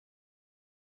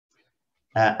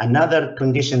Another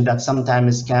condition that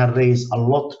sometimes can raise a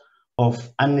lot of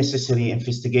unnecessary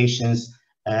investigations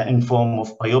in form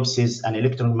of biopsies and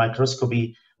electron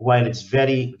microscopy, while it's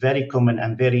very, very common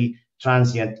and very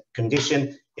transient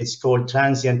condition. It's called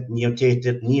transient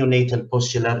neonatal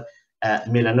pustular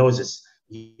melanosis.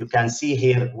 You can see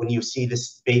here, when you see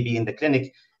this baby in the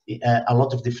clinic, a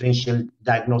lot of differential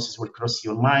diagnoses will cross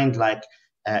your mind, like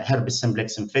herpes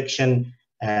simplex infection,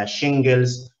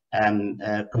 shingles,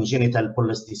 congenital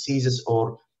bullous diseases,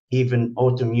 or even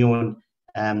autoimmune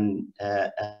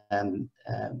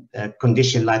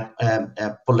condition like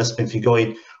bullous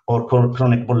pemphigoid or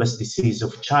chronic bullous disease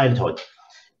of childhood.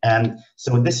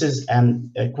 So this is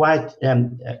quite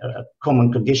a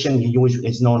common condition. Usually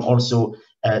is known also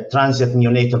transient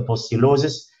neonatal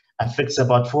pustulosis, affects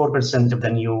about 4% of the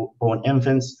newborn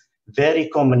infants, very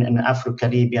common in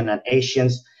Afro-Caribbean and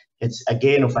Asians. It's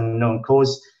again of unknown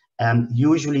cause.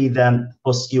 Usually the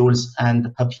pustules and the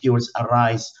papules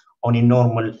arise on a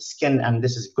normal skin, and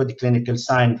this is a good clinical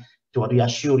sign to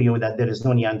reassure you that there is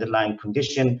no underlying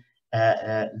condition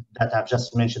that I've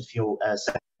just mentioned a few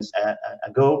seconds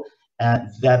ago.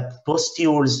 The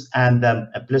pustules and the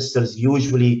blisters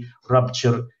usually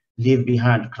rupture, leave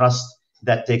behind crust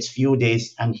that takes few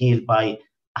days and heal by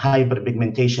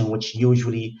hyperpigmentation, which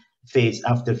usually fades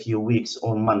after a few weeks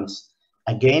or months.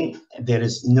 Again, there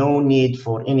is no need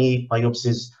for any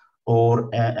biopsies or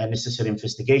necessary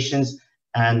investigations,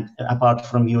 and apart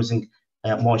from using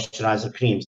moisturizer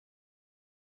creams.